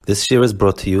This year is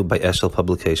brought to you by Eshel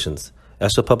Publications.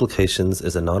 Eshel Publications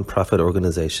is a non-profit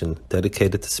organization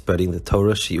dedicated to spreading the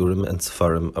Torah, Shiurim, and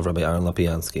Sefarim of Rabbi Aaron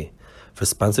Lapiansky. For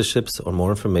sponsorships or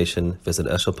more information, visit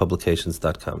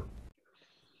eshelpublications.com.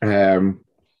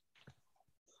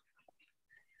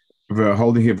 We're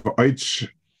holding here Shamkar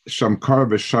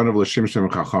v'Shanav l'Shim Shem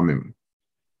Chachamim.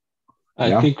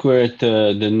 I think we're at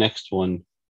the next one,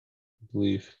 I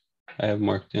believe. I have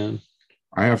marked down.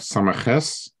 I have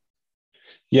Samaches.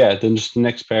 Yeah, then just the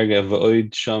next paragraph,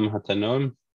 V'oid Sham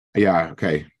Hatanon. Yeah,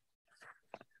 okay.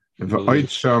 V'oid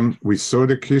Sham, we saw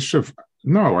the Kishav.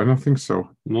 No, I don't think so.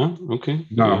 No? Okay.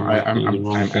 No, Yeah,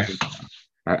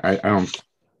 I don't.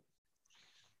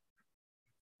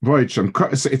 V'oid Sham,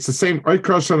 it's the same. Oid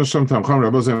Kral Sham Sham Tam Cham,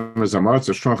 Rabbi Zem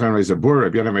Zamarz, Shon Chan Reza Bur,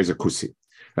 Rabbi Yanam Reza Kusi.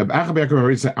 Rabbi Achab Yaakov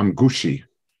Reza Amgushi,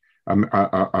 a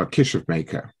Kishav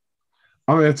maker.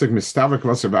 Ametzek Mistavak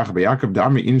Vas Rabbi Achab Yaakov,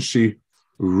 Dami Inshi,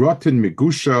 Rotten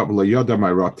Migusha V'Layoda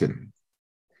My Rotten.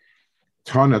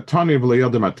 Tani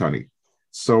V'Layoda Matani.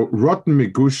 So Rotten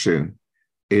Migusha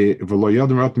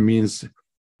V'Layoda Rotten means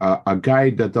a guy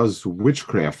that does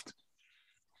witchcraft,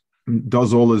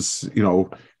 does all his,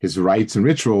 his rites and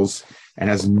rituals, and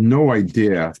has no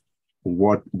idea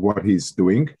what he's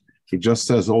doing. He just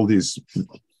says all these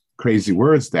crazy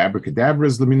words, the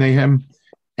abracadabras, leminahem,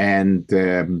 and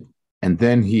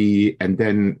then he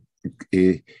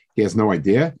has no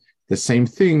idea. The same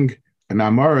thing, an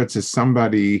Amoritz is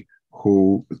somebody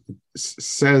who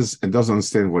says and doesn't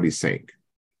understand what he's saying.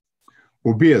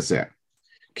 Ubiyazeh,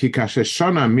 ki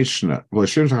kasheshana Mishnah,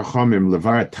 v'lashem chachamim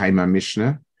levar taima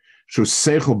Mishnah, shu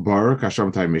seichel bar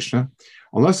kasham taima Mishnah,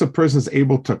 unless a person is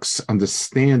able to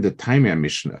understand the taima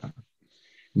Mishnah,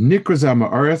 nikraz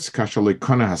ha'ma'aretz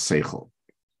kashalikana haseichel.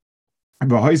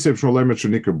 V'haiseb sholem et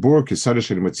shunikar bur, ki sadesh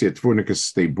en metziat tvur nikas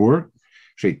stay bur,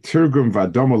 Tirgum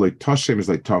Vadoma like Toshem is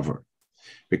like Tover.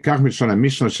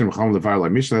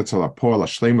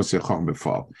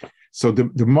 So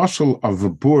the marshal of a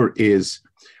bur is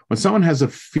when someone has a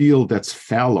field that's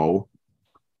fallow,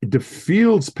 the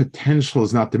field's potential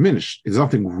is not diminished. There's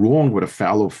nothing wrong with a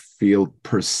fallow field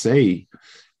per se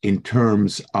in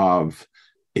terms of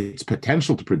its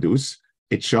potential to produce.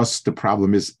 It's just the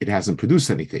problem is it hasn't produced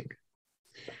anything.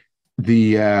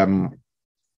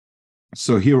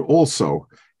 So here also,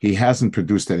 he hasn't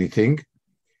produced anything.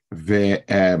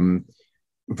 V'Rabbi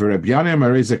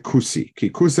Mareza Kusi, ki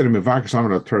Kusi mevakish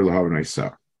lamed HaTorah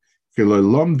l'havanaysa. V'lo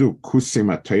lomdu Kusi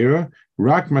HaTorah,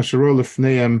 rak masharo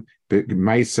lefneim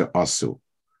b'maisa asu.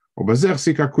 Ubazech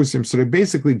sika Kusim. So they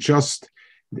basically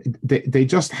they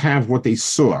just have what they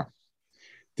saw.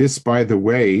 This, by the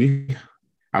way,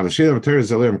 Alashid HaTorah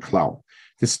Zeleim Klal.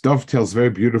 This dovetails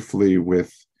very beautifully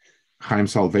with Chaim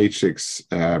Soloveitchik's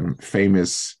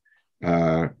famous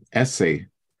essay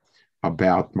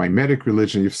about mimetic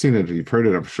religion. You've seen it, you've heard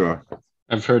it, I'm sure.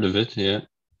 I've heard of it, yeah.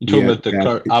 You're talking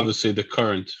about obviously the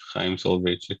current Chaim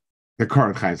Soloveitchik. The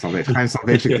current Chaim Soloveitchik. Chaim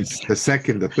Soloveitchik is the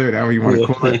second, the third, however you want to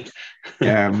call it.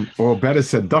 Or better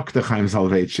said, Dr. Chaim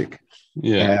Soloveitchik.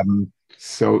 Yeah.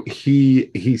 So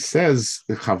he says,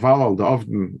 the Chaval the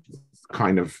often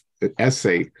kind of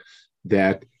essay,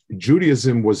 that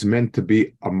Judaism was meant to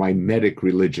be a mimetic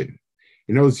religion.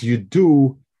 You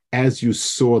do as you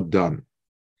saw done.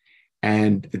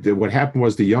 And what happened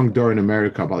was the young Dor in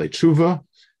America, Balei Tshuva,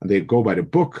 and they go by the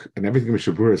book, and everything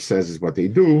Mishnah Berurah says is what they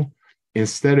do,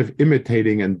 instead of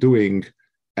imitating and doing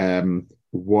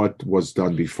what was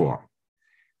done before.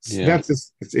 So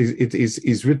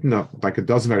he's written like a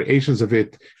dozen variations of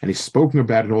it, and he's spoken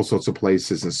about it in all sorts of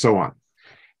places and so on.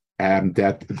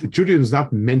 That Judaism is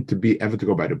not meant to be ever to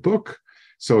go by the book.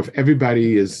 So if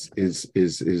everybody is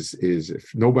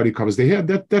if nobody covers their hair,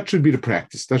 that should be the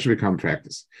practice. That should become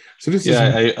practice. So this is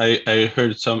I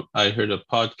heard a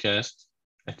podcast,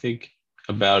 I think,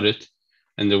 about it,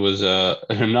 and there was an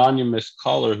anonymous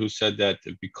caller who said that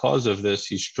because of this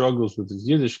he struggles with his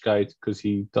Yiddishkeit because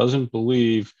he doesn't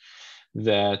believe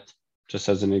that, just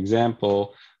as an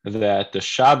example, that the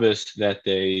Shabbos that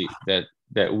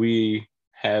we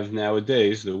have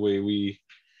nowadays, the way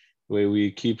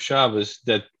we keep Shabbos,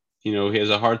 that he has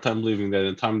a hard time believing that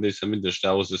in the time of the Samidish that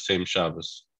was the same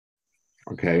Shabbos.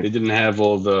 Okay. They didn't have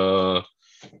all the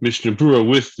Mishnah Berurah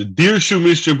with the Dirshu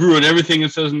Mishnah Berurah and everything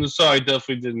it says on the side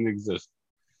definitely didn't exist.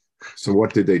 So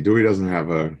what did they do? He doesn't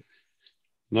have a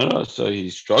No, so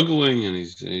he's struggling and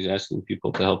he's asking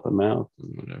people to help him out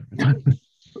and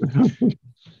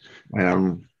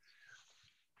whatever.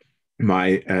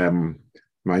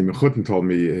 My Mechutin told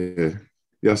me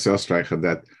Yossi Ostreicher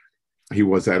that he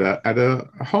was at a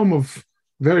home of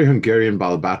very Hungarian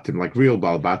Balbatim, like real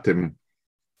Balbatim,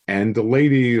 and the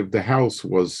lady of the house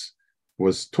was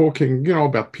was talking,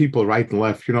 about people right and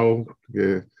left,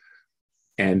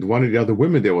 and one of the other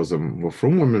women there was a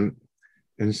from woman,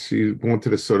 and she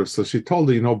wanted to so she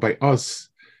told her, by us,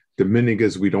 the minig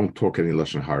is we don't talk any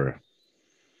lashon hara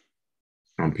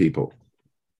on people.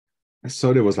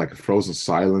 So there was like a frozen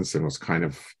silence, and it was kind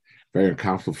of very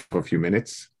uncomfortable for a few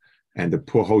minutes. And the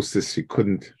poor hostess, she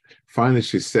couldn't. Finally,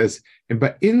 she says, "And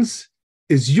by ins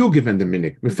is you given the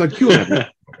minig, it's like you have it."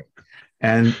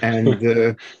 and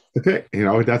okay,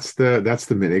 that's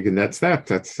the minig, and that's that.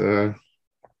 That's I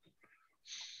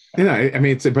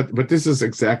mean, but this is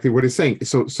exactly what he's saying.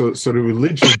 So the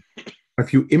religion,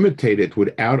 if you imitate it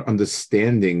without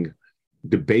understanding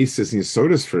the basis and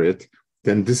sodas for it,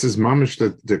 then this is mamish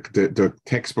the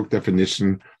textbook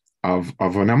definition of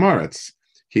an Amaretz.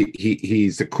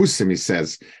 He's the Kusim. He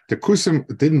says the Kusim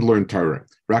didn't learn Torah.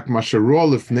 Rak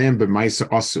masharol ifneim b'maisa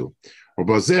asu or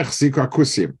bazech zikar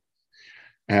Kusim.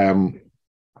 Hashem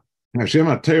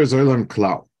HaTorah zoylam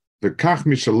klal. V'kach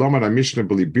mishalom ad HaMishnah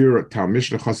b'libir tal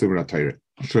Mishnah chasim v'natayra.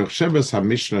 Shechsheves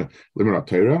HaMishnah limar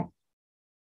HaTorah.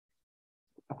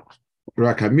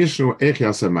 Rak HaMishnah ech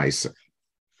yasa maisa.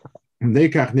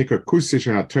 Nekach nikar kusish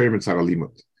and HaTorah mitzar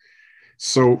alimut.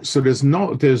 So there's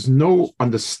no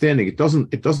understanding. It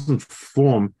doesn't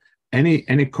form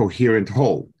any coherent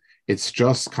whole. It's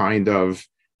just kind of,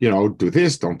 do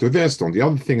this, don't do this, don't the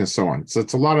other thing, and so on. So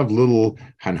it's a lot of little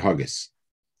hanhagis.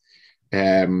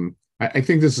 I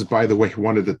think this is, by the way,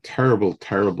 one of the terrible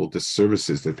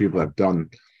disservices that people have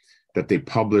done, that they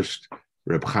published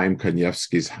Reb Chaim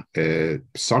Kanievsky's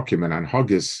psakim and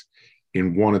hanhagis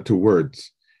in one or two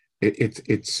words.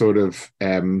 It's sort of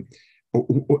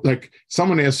like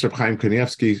someone asked Reb Chaim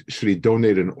Kanievsky, should he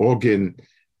donate an organ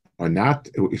or not?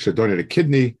 He should donate a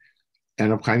kidney.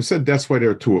 And Reb Chaim said, that's why there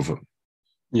are two of them.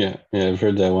 Yeah, I've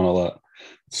heard that one a lot.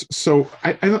 So,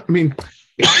 I mean,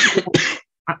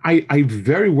 I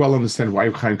very well understand why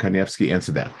Chaim Kanievsky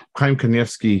answered that. Chaim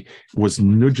Kanievsky was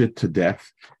nudged to death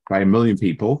by a million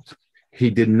people. He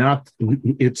did not,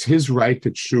 it's his right to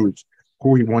choose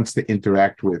who he wants to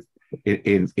interact with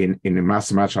in the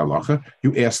Masamat Halacha.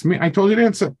 You asked me, I told you the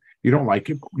answer. You don't like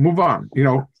it, move on.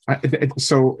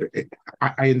 So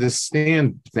I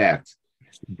understand that,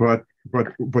 but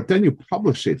then you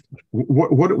publish it.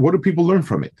 What do people learn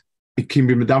from it? It can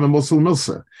be Madame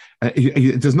Milsa.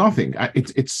 There's nothing.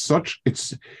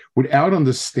 It's without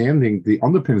understanding the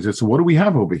underpinnings. So what do we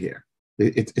have over here?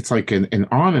 It's like an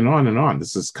on and on and on.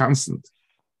 This is constant.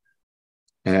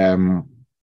 So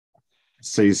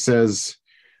he says,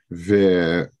 of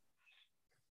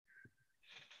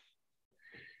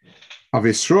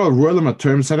Yisrael roilam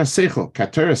aterm sara seichel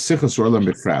katera sichos roilam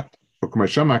befrat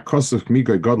u'k'mashama kosuf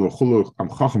migoy gadol chulu am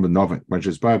chacham v'novin, which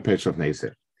is by a page of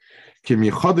Nesiv. Ki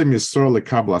michadim Yisrael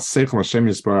lekabla seichel Hashem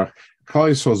Yisbarach kol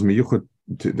Yisrael's miyuchad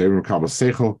to the kabla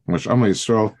seichel mashama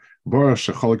Yisrael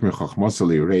borach shecholik michachmasa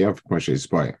li'reiav k'mashe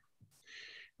Yisbarach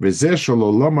v'zeh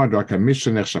shelo lomad rak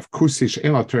hamisha nechshav kusi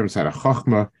she'en aterm sara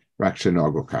chachma rak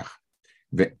shenago kach.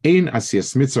 So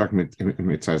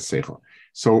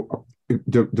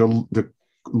the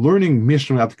learning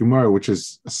Mishnah at Gemara, which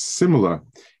is similar,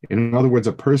 in other words,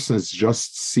 a person is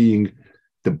just seeing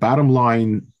the bottom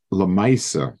line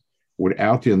lamaisa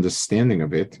without the understanding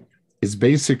of it, is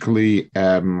basically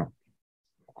this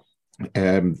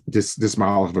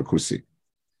mahal of akusi.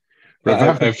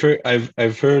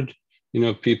 I've heard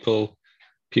people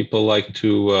like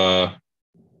to.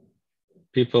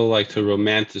 People like to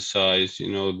romanticize,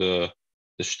 the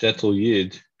shtetl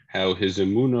yid, how his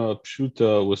emuna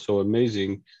pshuta was so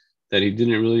amazing that he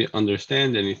didn't really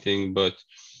understand anything, but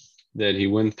that he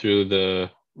went through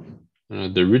the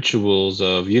rituals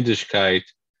of Yiddishkeit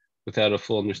without a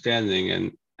full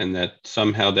understanding, and that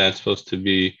somehow that's supposed to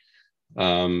be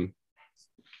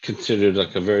considered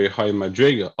like a very high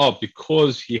madrega. Oh,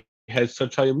 because he had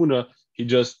such high emuna, he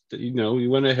just, he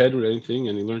went ahead with anything,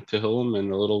 and he learned Tehillim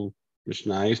and a little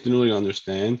Mishnayos, didn't really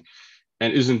understand,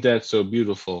 and isn't that so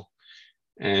beautiful?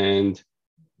 And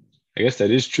I guess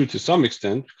that is true to some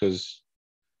extent, because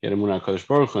he had a Emunah Kadosh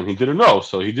Baruch Hu, and he didn't know,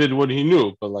 so he did what he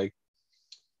knew. But like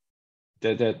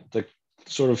that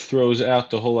sort of throws out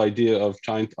the whole idea of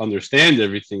trying to understand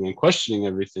everything and questioning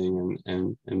everything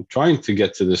and trying to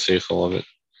get to the seichel of it.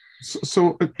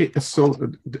 So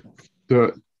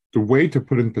the way to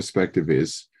put it in perspective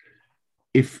is,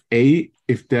 if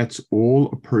that's all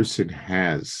a person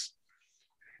has,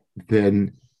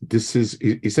 then this is,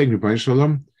 he's saying,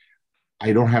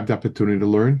 I don't have the opportunity to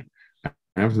learn. I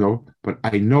have to know, but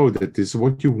I know that this is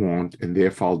what you want, and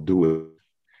therefore I'll do it.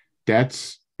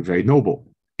 That's very noble.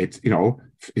 It's,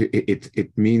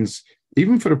 it means,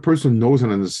 even for the person who knows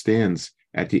and understands,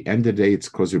 At the end of the day, it's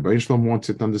because Rebbeinu Shalom wants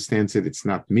it, understands it. It's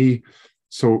not me.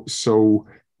 So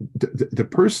the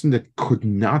person that could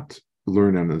not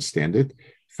learn and understand it,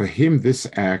 for him, this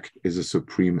act is a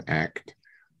supreme act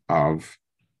of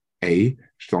A,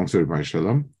 Shalom to Rebbeinu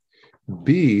Shalom.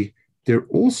 B, there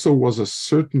also was a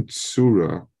certain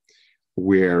surah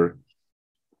where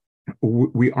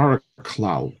we are a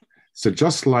klal. So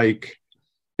just like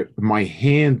my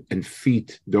hand and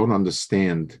feet don't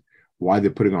understand why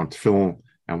they're putting on tefillin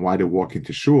and why they're walking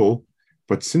to shul,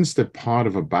 but since they're part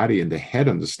of a body and the head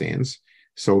understands,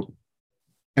 so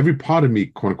every part of me,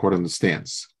 quote unquote,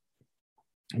 understands.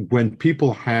 When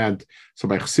people had, so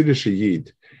by Chassidish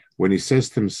Yid, when he says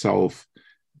to himself,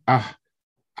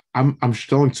 I'm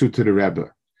shtelling to the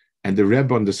Rebbe, and the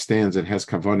Rebbe understands and has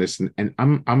kavanis, and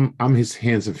I'm his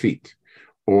hands and feet.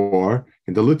 Or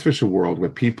in the literature world, where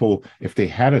people, if they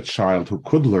had a child who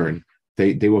could learn,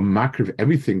 they were makriv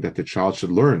everything that the child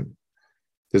should learn.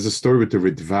 There's a story with the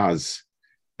Ridvaz.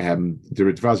 The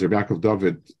Ridvaz, Rabbi Yaakov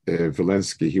David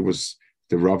Vilensky, he was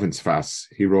the Ravin's Fas.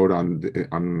 He wrote on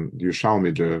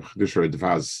Yerushalmi, the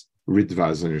Ridvaz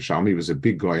on Yerushalmi. He was a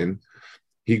big guy.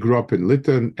 He grew up in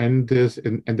Litten, and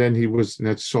then he was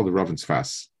that's called the Ravin's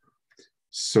Fas.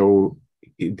 So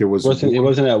there was it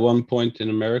wasn't at one point in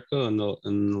America on the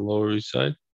Lower East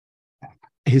Side.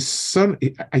 His son,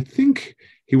 I think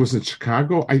he was in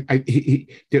Chicago. He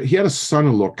had a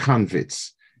son-in-law,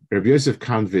 Konvitz. Rabbi Yosef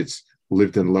Konvitz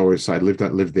lived in Lower East Side.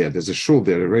 Lived there. There's a shul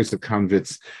there. They raised the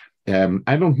Konvitz.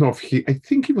 I don't know if I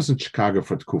think he was in Chicago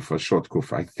for the short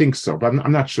kufa. I think so, but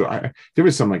I'm not sure. There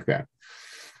is something like that.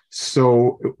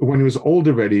 So when he was old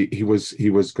already, he was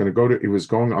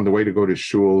going on the way to go to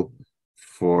shul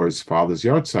for his father's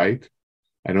yahrzeit,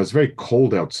 and it was very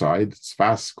cold outside. It's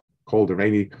fast, cold and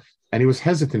rainy, and he was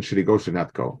hesitant should he go, should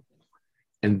not go.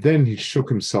 And then he shook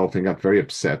himself and got very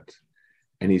upset,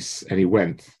 and he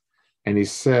went, and he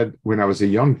said, when I was a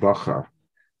young bacha,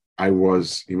 he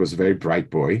was a very bright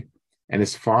boy, and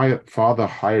his father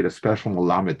hired a special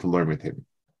melamed to learn with him.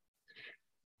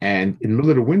 And in the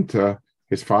middle of the winter,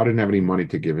 his father didn't have any money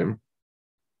to give him.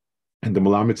 And the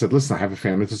melamed said, listen, I have a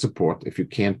family to support. If you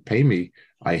can't pay me,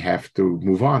 I have to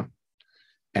move on.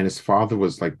 And his father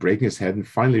was like breaking his head, and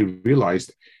finally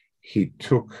realized he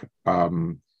took,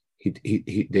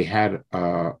 they had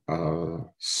a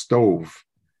stove,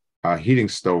 a heating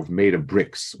stove made of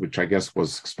bricks, which I guess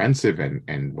was expensive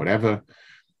and whatever.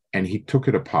 And he took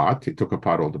it apart. He took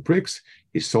apart all the bricks.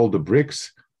 He sold the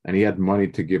bricks, and he had money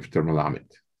to give to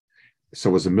melamed. So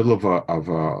it was the middle of a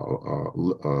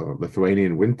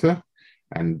Lithuanian winter,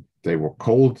 and they were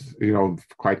cold,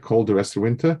 quite cold the rest of the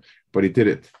winter, but he did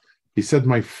it. He said,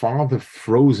 my father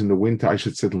froze in the winter, I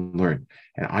should sit and learn.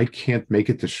 And I can't make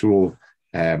it to shul,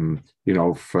 to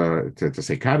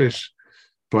say Kaddish.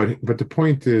 But the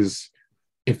point is,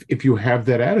 if you have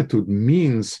that attitude,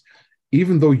 means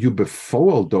even though you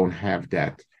before don't have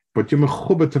that, but you're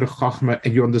mechuber to the chachma,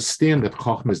 and you understand that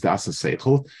chachma is das and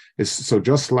seichel. So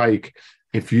just like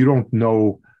if you don't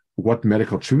know what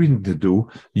medical treatment to do,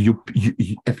 you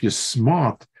if you're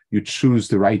smart, you choose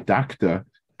the right doctor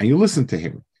and you listen to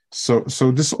him. So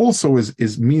this also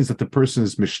is means that the person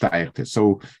is mishtayach.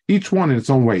 So each one in its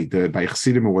own way. By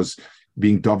Chassidim was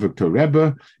being dovuk to a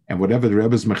Rebbe, and whatever the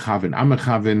Rebbe's mechavin, I'm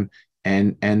mechavin,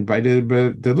 and by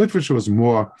the literature was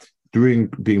more being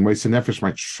Moisei Nefesh,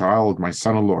 my child, my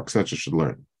son-in-law, etc., should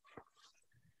learn.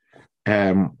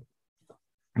 V'Reb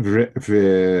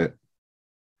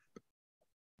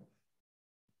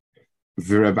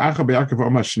Acha b'Yaakov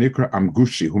Omar Shnikra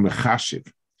Amgushi hu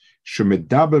mechashiv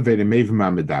shemedaber v'nemev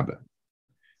ma'medaber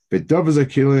v'davar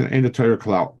zakilin ein HaTorah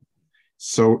klal.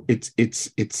 So it's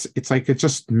like it's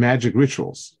just magic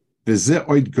rituals. V'zeh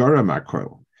oid gara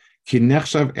ma'kol. Ki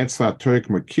nechshav etzla HaTorah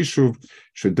k'mo kishuv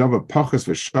shedavar pachas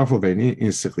v'shafel v'ein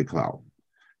sikli klal.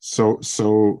 So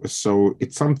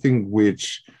it's something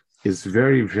which is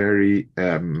very, very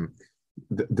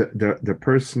the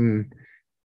person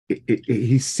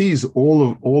he sees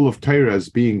all of Torah as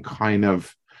being kind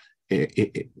of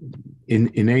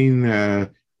inane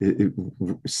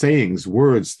sayings,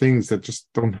 words, things that just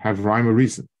don't have rhyme or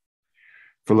reason.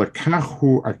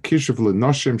 V'lakachu akishuv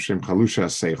l'noshim shem chalusha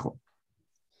aseichel.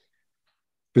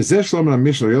 B'zeh shlom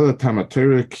l'mishnah yola tam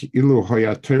HaTorah ki'ilu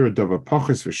hoya Torah davar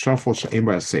pachas v'shafel she'ein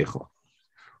ba aseichel.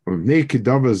 U'mnei ki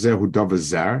davar zeh hu davar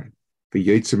zar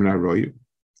v'yotzim min haroyu.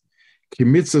 Ki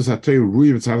mitzvahs HaTorah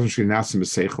ruim tzadam she'nasim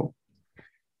aseichel.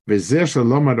 V'zeh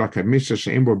shalom adak ha'mishnah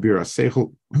she'ein bo bir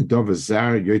aseichel hu davar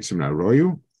zar yotzim min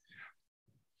haroyu.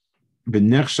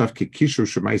 B'nechshav ki kishuv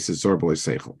she'ma'aseh zor b'lo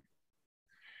aseichel.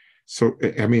 So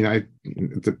I mean,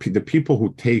 the people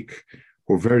who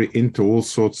who are very into all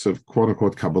sorts of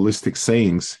quote-unquote Kabbalistic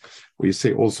sayings, where you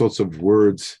say all sorts of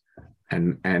words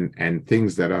and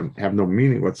things that have no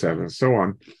meaning whatsoever, and so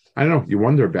on. I don't know. You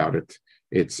wonder about it.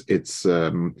 You're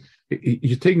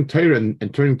taking Torah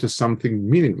and turning to something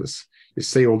meaningless. You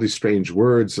say all these strange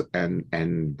words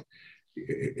and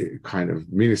kind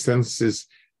of meaning sentences.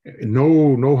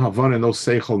 No Havana, no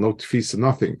Seichel, no Tfisa,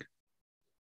 nothing.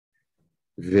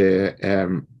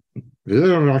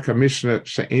 Like a Mishnah,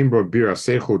 She'embo Bira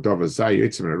Seichel Davazai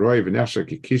Yitzim Roy V'Nasha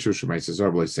Kikishu Shemaisa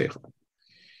Zarbla Seichel.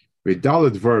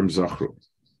 V'Dalet Vorm Zachru.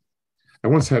 I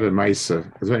once had a Maisa.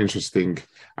 It was very interesting.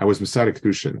 I was Masada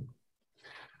Kedushin,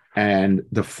 and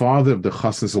the father of the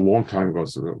Chassan, is a long time ago,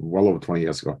 so well over 20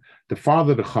 years ago. The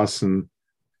father of the Chassan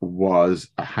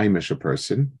was a Haimisha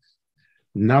person,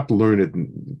 not learned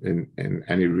in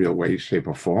any real way, shape,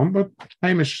 or form, but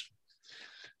Haimish.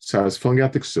 So I was filling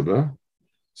out the Ksuba.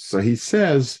 So he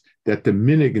says that the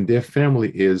minig in their family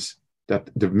is that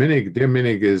their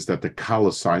minig is that the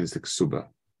Kala signs the Ksuba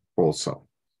also.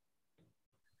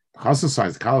 The Chassan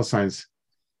signs, the Kala signs.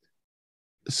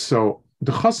 So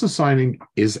the Chassan signing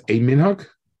is a minhag.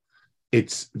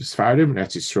 It's Sfardim,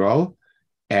 that's Yisrael,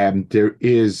 and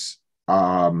there's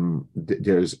a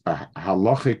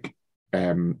halachic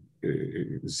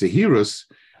zehirus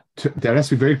that has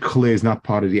to be very clear is not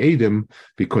part of the Edom,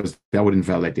 because that would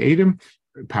invalidate the Edom,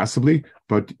 possibly,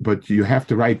 but you have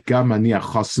to write Gamania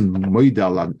Chassan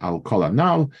Moidal al Kol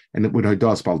Anal, and it would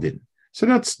Haidas Baldin. So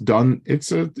that's done.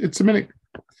 It's a minute.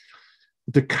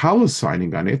 The Kala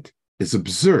signing on it is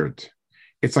absurd.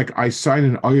 It's like I sign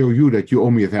an IOU that you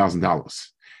owe me $1,000.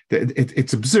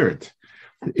 It's absurd.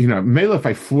 You know, mail if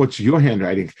I forge your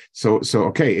handwriting. So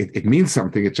okay, it means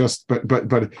something. It just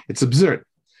but it's absurd.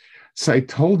 So I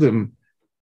told him,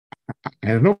 I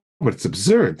don't know, but it's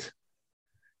absurd.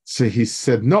 So he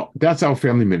said, no, that's our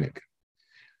family minig.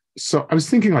 So I was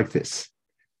thinking like this.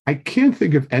 I can't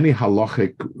think of any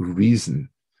halachic reason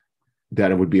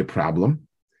that it would be a problem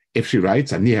if she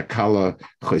writes Aniha Kala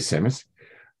Chosemes.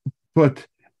 But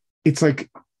it's like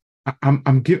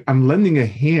I'm lending a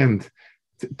hand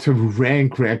to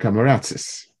rank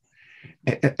Amaratzis.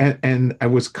 And I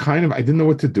was I didn't know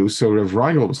what to do. So Rav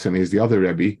Reingold was saying, he's the other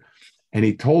Rebbe, and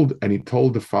he told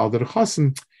the father of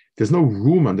Chassan, there's no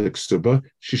room on the Ksuba,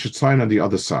 she should sign on the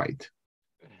other side.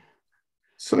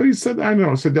 So he said, I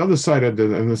know. So the other side of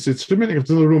the it's if there's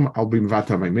no room, I'll be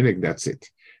Mvata my minig, that's it.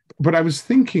 But I was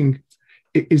thinking,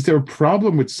 is there a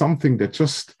problem with something that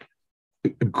just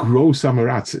gross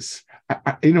amaratzis?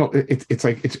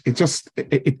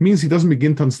 It means he doesn't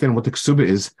begin to understand what the ksuba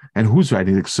is and who's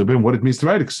writing the ksuba and what it means to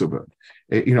write a ksuba.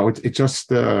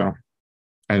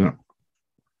 I don't know.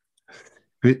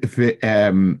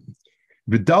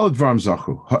 V'dalet varm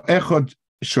zachu ha'echad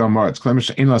shamar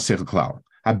tzklemish ein la sechel klal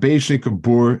ha'beishnik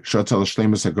bur shotzal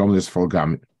shleimus hagomlis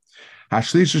folgam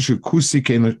ha'shlisha shu kusi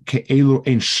ke'elu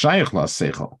ein shayach la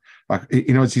sechel. Like,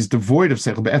 he's devoid of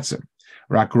sechel be'etzem.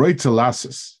 Rak roit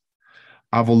telasis.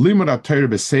 Avolimud HaTorah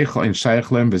b'seichel ein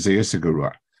shayach lem v'zeyes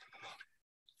ha'gerua.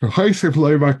 V'chaysef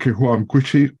leiva kehuam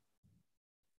kushi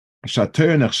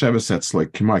sha'TORAH nechsheves etzloi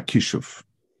k'ma kishuv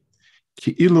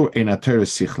ki'ilu ein HaTorah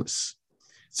sichlis.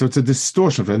 So it's a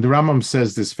distortion. And the Rambam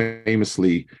says this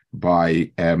famously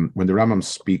by when the Rambam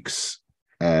speaks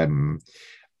about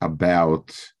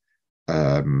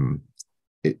the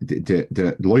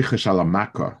loichesh ala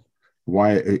makkah,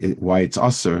 why it's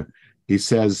aser. He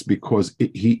says because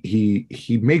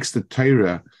he makes the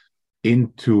Torah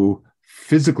into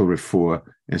physical refuah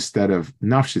instead of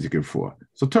nafshitic refuah.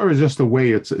 So Torah is just a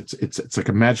way. It's like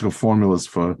a magical formulas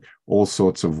for all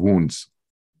sorts of wounds.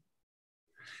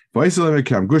 So it says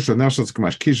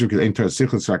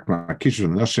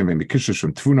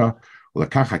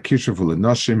because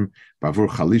it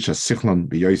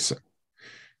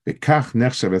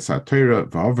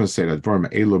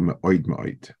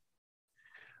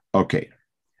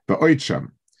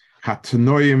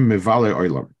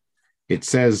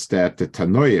that the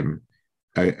Tanoim,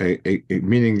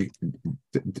 meaning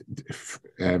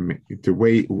the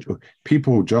way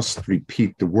people who just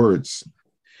repeat the words,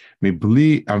 those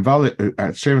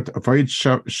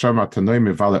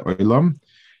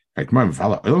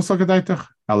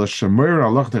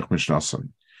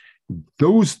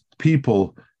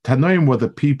people, Tanoim were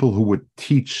the people who would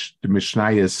teach the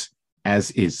Mishnayos as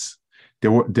is. They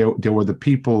were the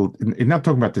people, not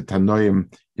talking about the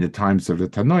Tanoim in the times of the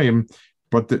Tanoim,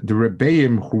 but the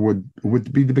Rebbeim who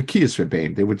would be the Bekiyas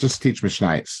Rebbeim. They would just teach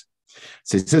Mishnayos.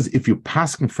 So it says if you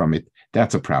pass from it,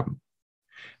 that's a problem.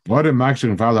 What a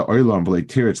maximum value oilam will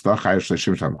tear its the higher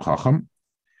shlashim sham chacham.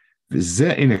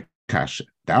 Ze in a kash.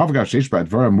 The avgash ish by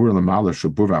dvar amur lemala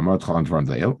shubuva amot chalant varn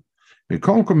leil.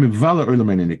 Mikol kom mivala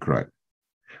olam in nikrai.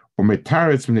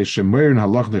 Umetaretz mne shemoirin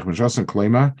halachnich mishasan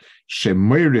klema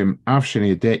shemoirim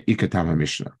afsheni de ikatam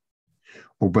hamishna.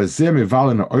 Ubazem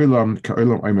mivala olam ka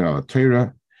olam oimer ala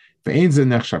Torah ve'ein ze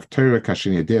nechshav Torah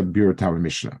kasheni de biro tam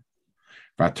hamishna.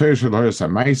 VaTorah shel horas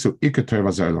hamaisu ikator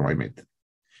vazer olam oimed.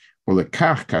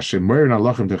 Ulekach kashemoirin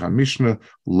halachem de hamishna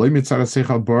loimit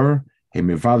zarasech bar he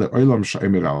mivala olam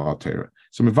sheoimer ala Torah.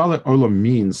 So mivala olam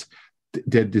means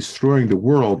they're destroying the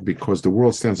world because the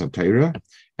world stands on Torah,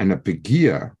 and a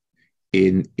pegia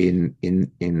in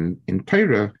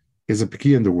Torah is a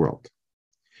pegia in the world.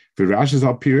 V'Rashi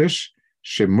al pirish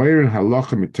shemoirin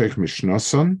halacha mitoich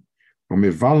mishnason or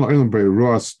mival olam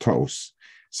beiroas tos.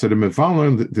 So the mival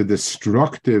olam, the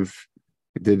destructive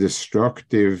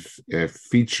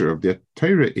feature of the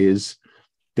Torah is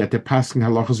that the passing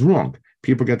halachas wrong.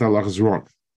 People get halachas wrong.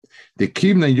 The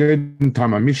kimna yodin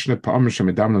tama mishna pa'amr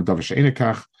shemedamna davash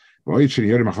enekach v'oichin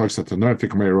yodim achalak satanor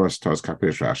tikamei roas tos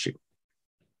kapish Rashi.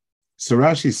 So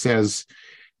Rashi says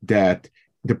that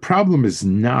the problem is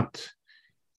not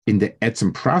in the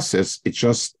etzem process. It's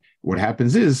just what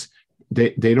happens is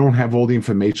they don't have all the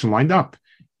information lined up.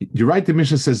 You're right, the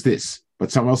Mishnah says this,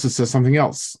 but someone else says something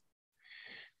else.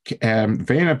 I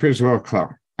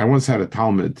once had a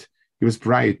Talmud. He was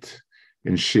bright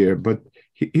in Shir, but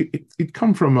he'd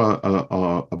come from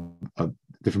a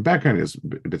different background. He was a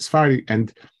bit Sfari,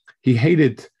 and he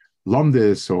hated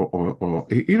Lomdis or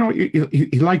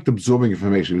he liked absorbing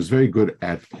information. He was very good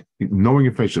at knowing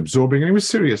information, absorbing, and he was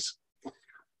serious.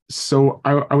 So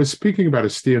I was speaking about a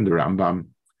steer in the Rambam,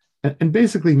 and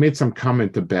basically made some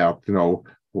comment about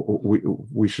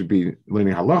we should be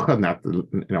learning halacha, not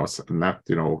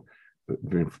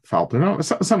being fault,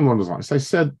 something along those lines. I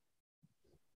said,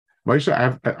 Moshe,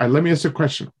 let me ask you a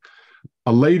question.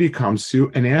 A lady comes to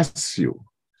you and asks you,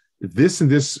 this and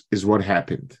this is what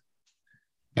happened.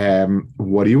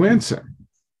 What do you answer?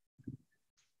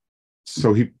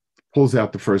 So he pulls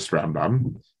out the first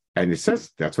Rambam and he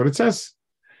says, that's what it says.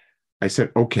 I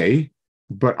said, okay,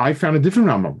 but I found a different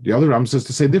Rambam. The other Rambam says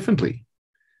to say differently.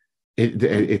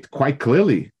 It quite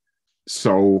clearly.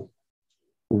 So,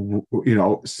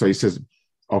 so he says,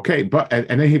 okay, but,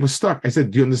 and then he was stuck. I said,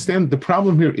 do you understand? The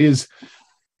problem here is,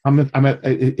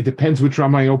 it depends which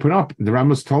Rambam I open up. The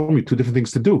Rambam's told me two different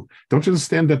things to do. Don't you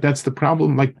understand that that's the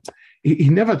problem? Like, he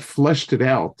never fleshed it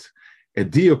out. A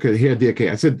diuk here, diuk.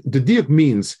 I said, the diuk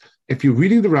means, if you're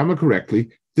reading the Rambam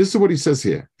correctly, this is what he says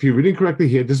here. If you're reading correctly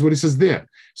here, this is what he says there.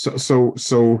 So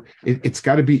it's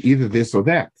got to be either this or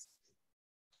that.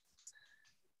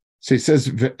 So he says,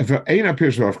 so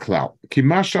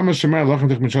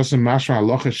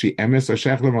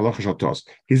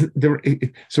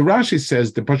Rashi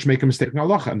says the bunch make a mistake in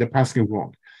halacha and they're passing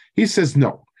wrong. He says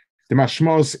no. The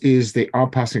mashmos is they are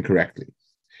passing correctly.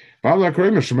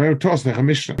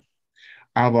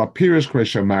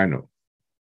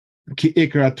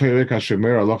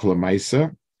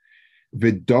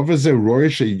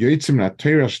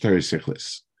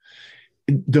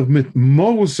 The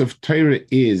most of Torah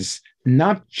is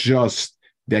not just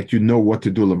that you know what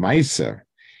to do lemaisa,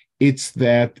 it's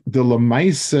that the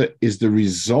lemaisa is the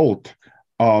result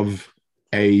of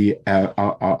a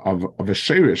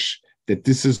shirish, that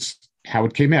this is how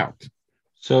it came out.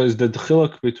 So is the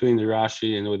chiluk between the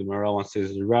Rashi and what the Maral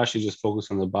says? The Rashi just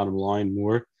focused on the bottom line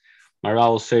more.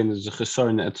 Maral is saying there's a chesar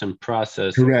in the etzem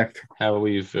process. Correct. How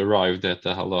we've arrived at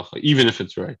the halacha, even if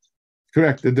it's right.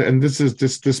 Correct, and this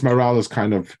Maral is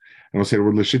kind of, I don't say the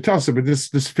word l'shitasa, but this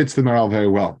fits the Maral very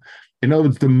well. In other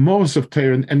words, the most of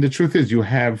Torah, and the truth is, you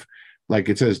have, like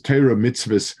it says, Torah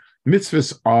mitzvahs.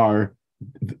 Mitzvahs are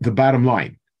the bottom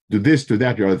line. Do this, do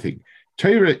that, the other thing.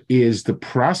 Torah is the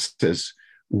process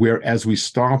whereas we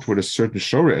start with a certain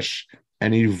shoresh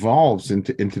and it evolves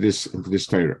into this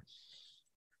Torah.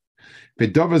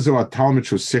 V'davazo atalmid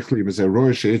shu sichli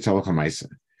v'zeh she'etz halacha ma'aseh.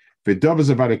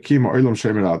 V'davazo v'adakim ha'olam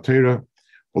she'emer al Torah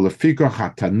u'lefikoch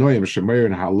ha'tanoim she'meir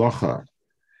halacha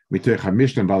mitoch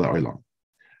ha'mishnah b'al ha'olam.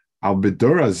 Al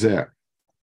b'dor hazeh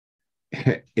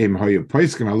im hoyu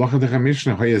poiskim halacha dech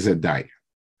ha'mishnah hoyu zeh dai.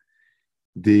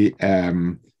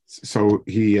 So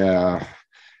he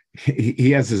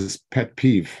has his pet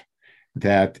peeve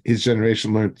that his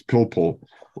generation learned pilpul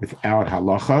without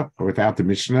halacha or without the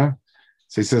Mishnah.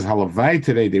 So he says, halavai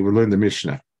today, they will learn the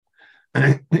Mishnah.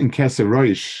 In Keser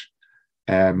Roish,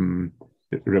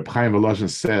 Reb Chaim Volozhin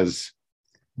says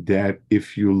that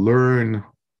if you learn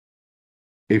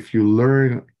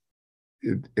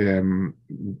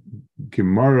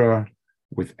Gemara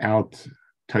without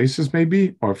Taisus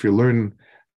maybe, or if you learn,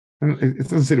 it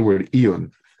doesn't say the word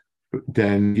Iyun,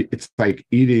 then it's like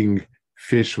eating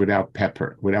fish without pepper,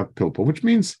 without pilpul, which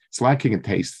means it's lacking in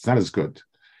taste. It's not as good.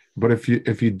 But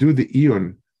if you do the iyun,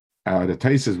 the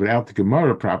tastes without the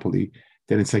Gemara properly,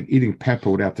 then it's like eating pepper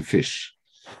without the fish.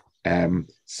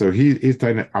 So he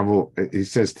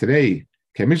says today,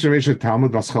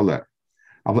 Talmud Vaschale.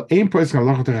 Aber ein Pois kann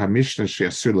lachen durch Mishnah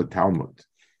she'asur Talmud.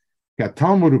 Ja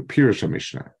Talmud upirish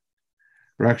Mishnah.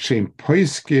 Rak shein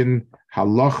poiskin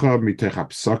halacha mitech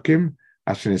hapsakim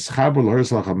asher nischabu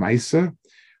l'hors lacha ma'isa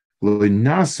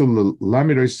l'inasu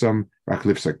l'lamidoisam rak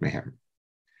lifsak mehem.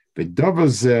 V'dava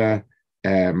ze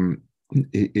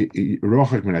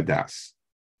rochak min hadas.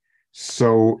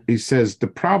 So he says the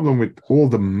problem with all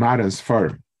the modern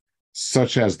sfarim,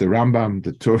 such as the Rambam,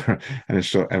 the Torah, and the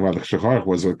Shulchan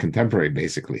was a contemporary,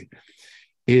 basically,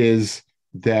 is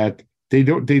that they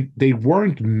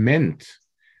weren't meant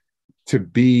to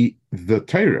be the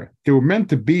Torah. They were meant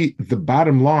to be the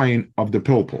bottom line of the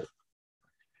pilpul.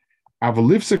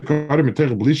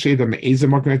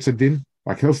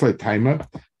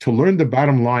 To learn the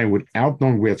bottom line without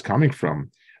knowing where it's coming from,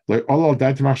 like all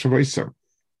that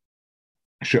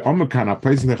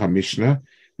Mishnah.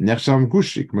 Nechsam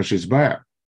gushik, mashizbaya,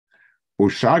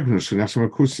 ushagnus nechsam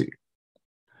kusi.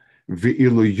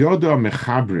 Ve'ilu yoda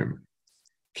mechabrim,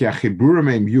 ki achiburim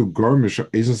em yu gormish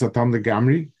isn't satam the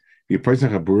gamri. You place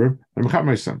achiburim and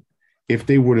mechabrisam. If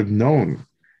they would have known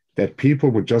that people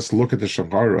would just look at the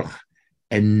Shulchan Aruch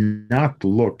and not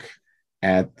look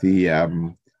at the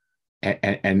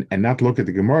and not look at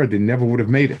the Gemara, they never would have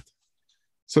made it.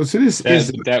 So this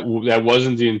that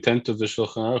wasn't the intent of the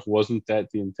Shulchan Aruch. Wasn't that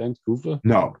the intent, Kufa?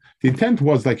 No, the intent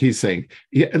was like he's saying.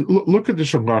 Yeah, look at the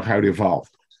Shulchan Aruch how it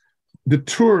evolved. The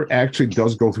Torah actually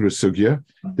does go through the sugya.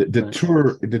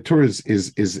 The Torah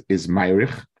is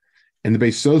Meirich, and the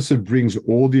Beis Yosef brings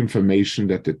all the information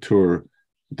that the Torah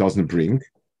doesn't bring,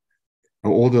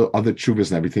 all the other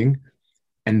tshuvas and everything.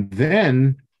 And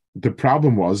then the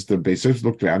problem was the Beis Yosef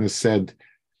looked around and said,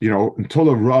 until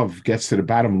a Rav gets to the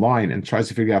bottom line and tries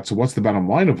to figure out, so what's the bottom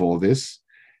line of all this?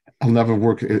 It'll never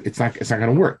work. It's not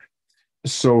going to work.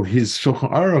 So his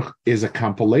Shulchan Aruch is a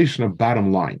compilation of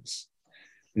bottom lines.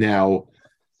 Now,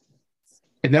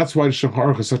 and that's why the Shulchan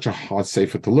Aruch is such a hard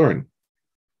sefer to learn.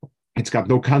 It's got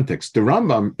no context. The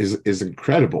Rambam is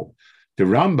incredible. The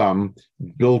Rambam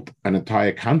built an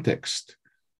entire context,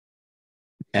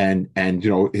 and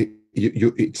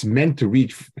it's meant to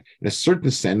reach in a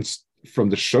certain sense from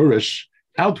the Shorish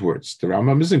outwards. The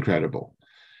Rambam is incredible,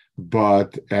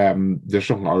 but the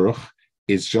Shulchan Aruch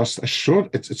is just a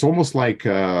short. It's almost like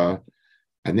an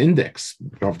index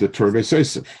of the Torah Beis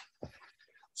Yosef.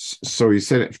 So he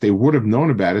said if they would have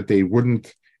known about it, they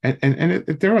wouldn't. And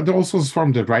there are all sorts of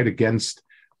forms that write against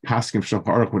Paskim Shulchan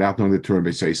Aruch without knowing the Torah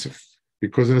Beis Yosef,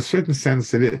 because in a certain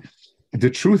sense, the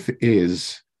truth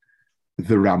is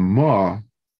the Ramah,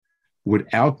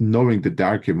 without knowing the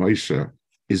Darkei Moshe,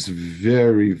 is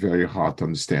very, very hard to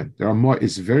understand. The Ramah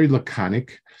is very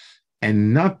laconic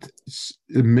and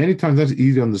many times not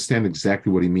easy to understand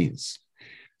exactly what he means.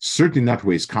 Certainly not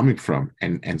where he's coming from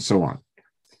and so on.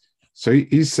 So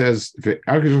he says, yeah,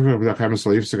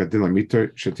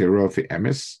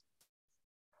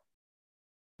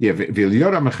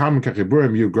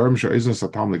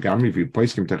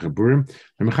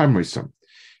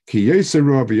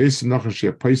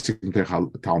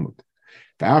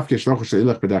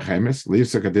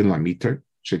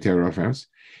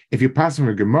 if you pass from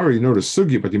a Gemara, you know the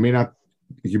sugi, but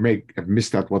you may have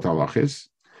missed out what halach is.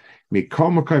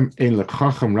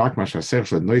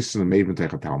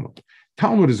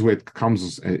 Talmud is where it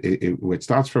comes, where it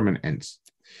starts from and ends.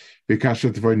 In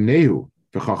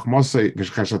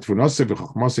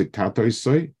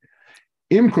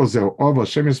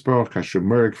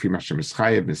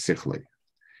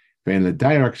the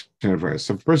direction of verse.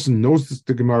 So if a person knows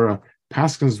the Gemara,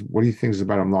 paskins what he thinks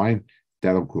about online,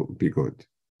 that'll be good.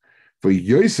 For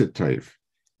Yosef Tov,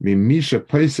 Mimisha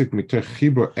Pesik Mitech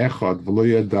Chibur Echad V'lo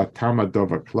Yada Tama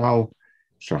Dova Klal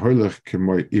Shaholech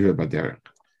Kemoy Ive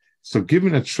Baderek. So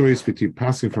given a choice between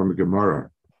pasking from a Gemara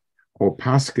or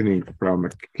pasking from a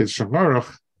Shulchan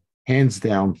Aruch, hands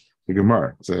down the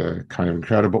Gemara. It's kind of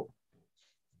incredible.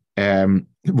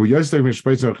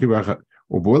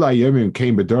 ובכל הימים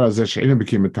קיים בדור הזה שאינם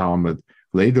בקיאים בתלמוד,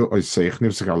 לידו או סייך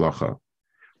נפסק הלכה.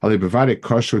 הרי בוודאי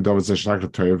קושו דבר זה שרק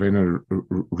לתורה ואין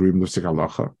רואים נפסק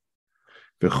הלכה.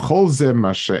 וכל זה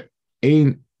מה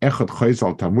שאין אחד חייז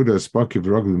על תלמוד הספוקי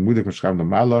ורוג לימודי משכב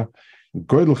למעלה,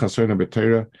 גודל חסרנו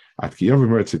בתורה, עד כי יובי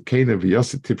מרד צדקנו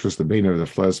ויוסי טיפשוס לבינו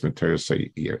ולפלס מתורה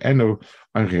שיראינו,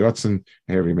 אנכי רוצן,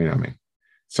 הרבי מן אמן.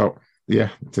 So, yeah,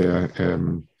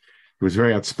 He was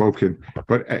very outspoken.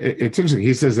 But it's interesting.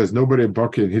 He says there's nobody a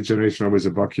Baki in his generation, always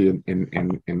a Baki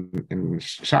in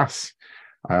Shas.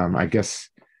 I guess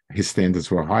his standards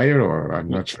were higher, or I'm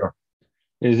not sure.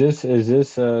 Is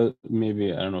this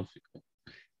maybe, I don't know,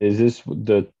 is this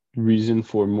the reason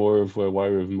for more of why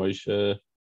Rav Moshe,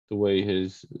 the way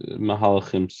his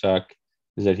Mahalachim sak,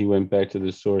 is that he went back to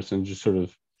the source and just sort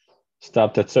of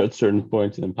stopped at certain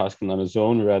points and then passing on his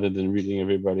own rather than reading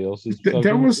everybody else's?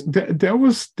 That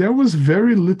was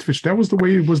very Litvish. That was the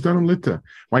way it was done in Lita.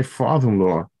 My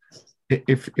father-in-law,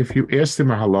 if you asked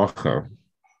him a halacha,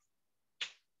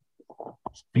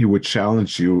 he would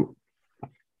challenge you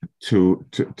to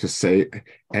say,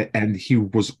 and he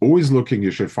was always looking.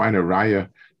 You should find a raya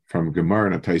from Gemara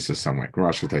and a Taisa somewhere,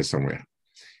 Rosh Hashanah somewhere.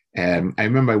 And I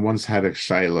remember I once had a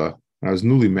shaila when I was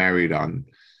newly married on.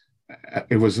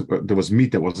 There was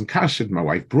meat that wasn't kashed. My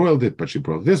wife broiled it, but she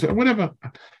broiled this, whatever.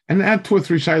 And I had 2 or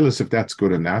 3 shilas if that's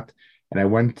good or not. And I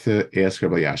went to ask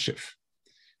Rabbi Yashiv.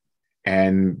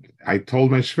 And I told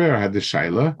my shver I had the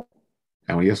shaila.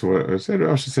 And when he asked what I said,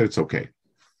 Rosh said it's okay.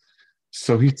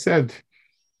 So he said,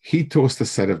 he tossed a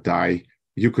set of dye.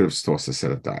 You could have tossed a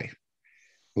set of dye.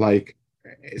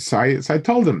 So I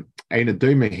told him, I ain't a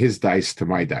doime his dice to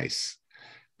my dice.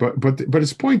 But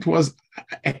his point was,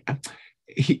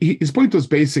 his point was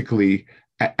basically,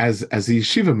 as a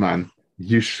yeshiva man,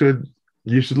 you should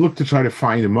look to try to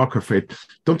find a makar fit.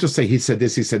 Don't just say he said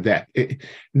this, he said that.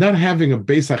 Not having a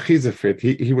beis achiza fit.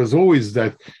 He was always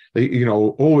that,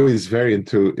 always very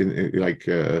into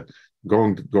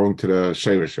going to the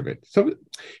sheirish of it. So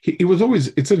he was always.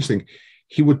 It's interesting.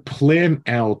 He would plan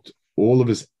out all of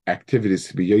his activities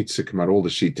to be yotzik about all the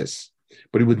shitas,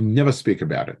 but he would never speak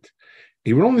about it.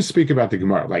 He would only speak about the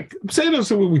Gemara, like Seder.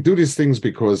 So we do these things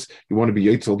because you want to be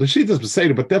yotzel the shitas,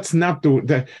 Seder, but that's not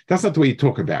the way you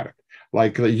talk about it.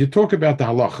 Like you talk about the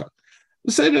halacha.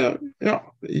 Seder,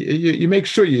 you make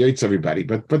sure you yotz everybody,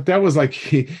 but that was like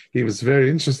he was very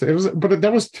interested. But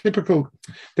that was typical.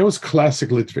 That was classic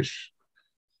Litvish.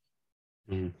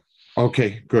 Mm-hmm.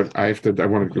 Okay, good. I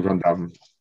want to run down.